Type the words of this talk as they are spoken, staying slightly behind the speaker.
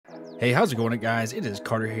Hey, how's it going, guys? It is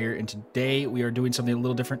Carter here, and today we are doing something a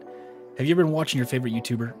little different. Have you ever been watching your favorite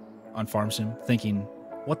YouTuber on FarmSim thinking,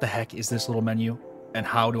 what the heck is this little menu? And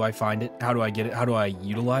how do I find it? How do I get it? How do I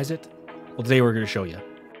utilize it? Well, today we're going to show you.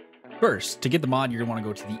 First, to get the mod, you're going to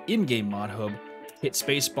want to go to the in-game mod hub, hit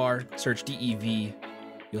spacebar, search DEV.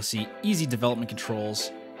 You'll see easy development controls,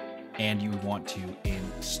 and you want to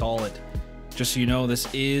install it. Just so you know,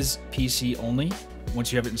 this is PC only.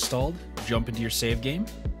 Once you have it installed, jump into your save game.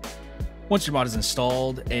 Once your mod is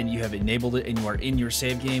installed and you have enabled it and you are in your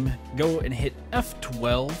save game, go and hit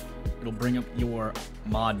F12. It'll bring up your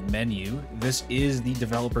mod menu. This is the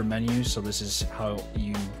developer menu, so this is how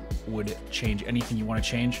you would change anything you want to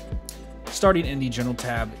change. Starting in the general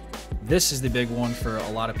tab, this is the big one for a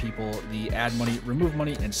lot of people, the add money, remove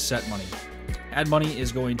money, and set money. Add money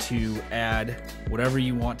is going to add whatever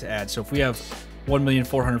you want to add. So if we have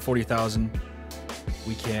 1,440,000,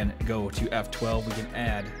 we can go to F12, we can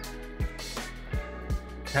add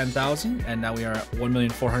 10,000, and now we are at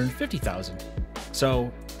 1,450,000. So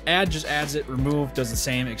add just adds it, remove does the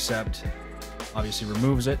same, except obviously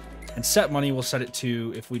removes it. And set money, we'll set it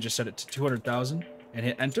to, if we just set it to 200,000 and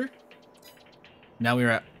hit enter, now we are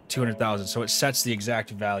at 200,000. So it sets the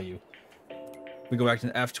exact value. We go back to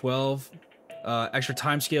the F12, extra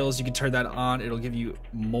time scales, you can turn that on. It'll give you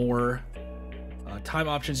more time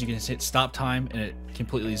options. You can hit stop time and it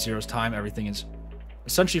completely zeroes time. Everything is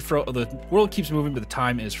essentially the world keeps moving, but the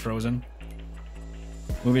time is frozen.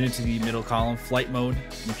 Moving into the middle column, flight mode,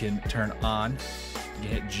 you can turn on. You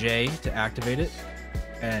can hit J to activate it,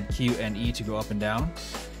 and Q and E to go up and down,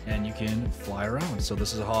 and you can fly around. So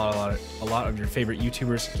this is a lot of your favorite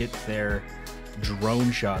YouTubers get their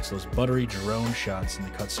drone shots, those buttery drone shots in the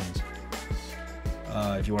cutscenes.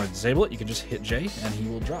 If you want to disable it, you can just hit J and he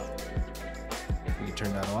will drop. We can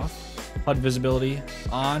turn that off. HUD visibility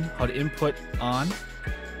on, HUD input on.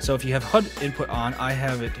 So if you have HUD input on, I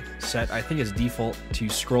have it set, I think it's default to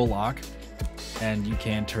scroll lock, and you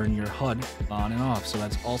can turn your HUD on and off. So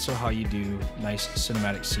that's also how you do nice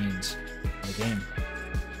cinematic scenes in the game.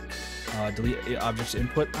 Delete objects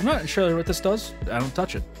input. I'm not sure what this does. I don't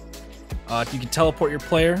touch it. You can teleport your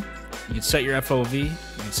player. You can set your FOV. You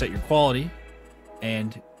can set your quality,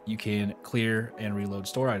 and you can clear and reload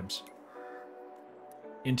store items.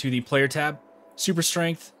 Into the player tab, super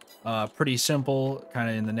strength. Pretty simple, kind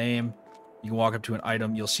of in the name. You can walk up to an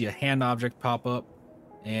item, you'll see a hand object pop up,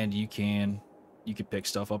 and you can pick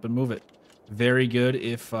stuff up and move it. Very good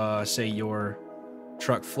if, say, your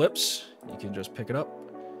truck flips, you can just pick it up,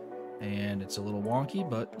 and it's a little wonky,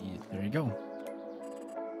 but there you go.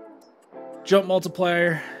 Jump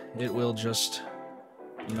multiplier, it will just,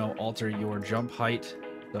 alter your jump height.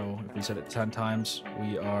 So if we set it 10 times,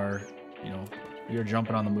 we are, you're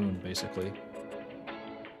jumping on the moon, basically.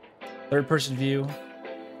 Third person view,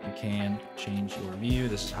 you can change your view.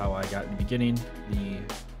 This is how I got in the beginning. The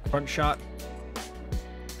front shot,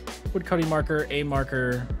 wood cutting marker, A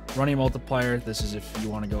marker, running multiplier. This is if you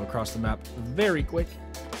want to go across the map very quick.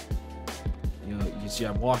 You can see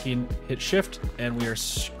I'm walking, hit shift, and we are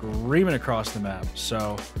screaming across the map.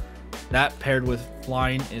 So that paired with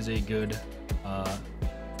flying is a good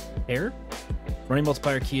pair. Running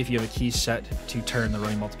multiplier key, if you have a key set to turn the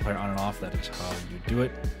running multiplier on and off, that is how you do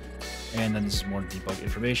it. And then this is more debug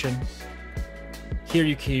information. Here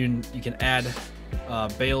you can add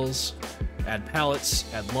bales, add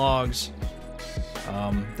pallets, add logs.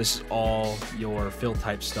 This is all your fill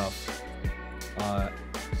type stuff.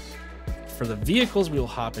 For the vehicles, we will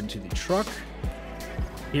hop into the truck.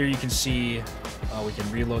 Here you can see we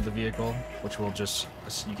can reload the vehicle, which will just,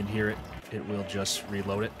 you can hear it, it will just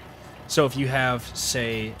reload it. So if you have,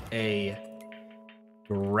 say, a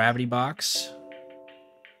gravity box,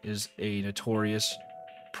 is a notorious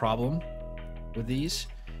problem with these.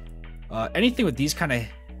 Anything with these kind of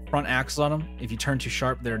front axles on them, if you turn too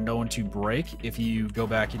sharp, they're known to break. If you go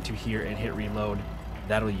back into here and hit reload,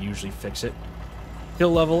 that'll usually fix it.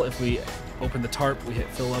 Fill level, if we open the tarp, we hit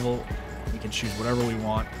fill level, we can choose whatever we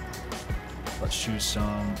want. Let's choose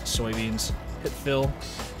some soybeans, hit fill,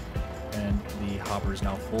 and the hopper is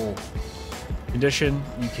now full. Condition,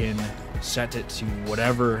 you can set it to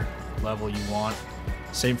whatever level you want.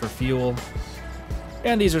 Same for fuel.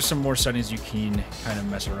 And these are some more settings you can kind of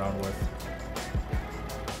mess around with.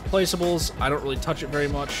 Placeables, I don't really touch it very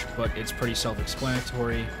much, but it's pretty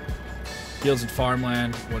self-explanatory. Fields and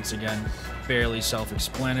farmland, once again, fairly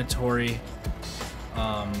self-explanatory.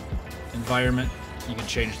 Environment, you can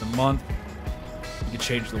change the month. You can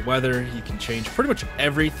change the weather. You can change pretty much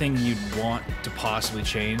everything you'd want to possibly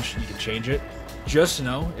change. You can change it. Just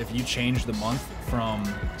know if you change the month from,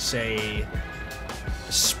 say,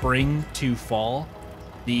 spring to fall,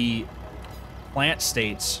 the plant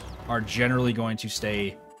states are generally going to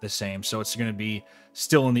stay the same. So it's going to be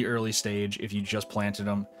still in the early stage if you just planted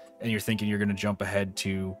them and you're thinking you're going to jump ahead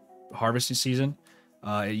to harvesting season.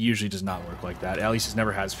 It usually does not work like that. At least it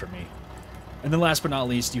never has for me. And then last but not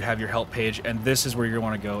least, you have your help page, and this is where you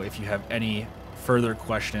want to go if you have any further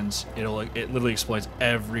questions. It literally explains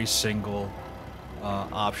every single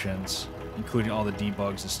options, including all the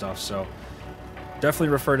debugs and stuff. So definitely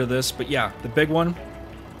refer to this. But yeah, the big one,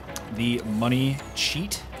 the money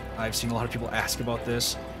cheat. I've seen a lot of people ask about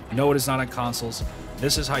this. No, it is not on consoles.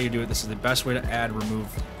 This is how you do it. This is the best way to add, remove,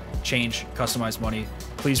 change, customize money.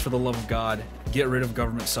 Please, for the love of God, get rid of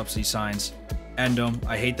government subsidy signs. End them.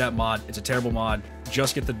 I hate that mod. It's a terrible mod.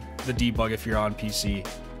 Just get the debug if you're on PC.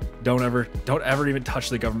 Don't ever even touch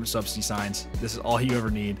the government subsidy signs. This is all you ever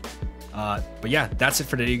need. But yeah, that's it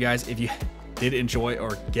for today, you guys. If you did enjoy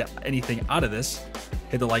or get anything out of this,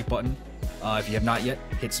 hit the like button. If you have not yet,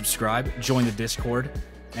 hit subscribe, join the Discord,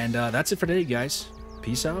 and that's it for today, guys.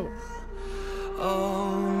 Peace out.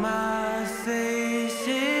 Oh, my face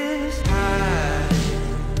is high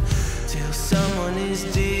till someone is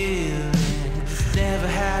dealing. Never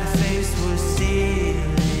had a face worth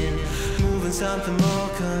stealing. Moving something more.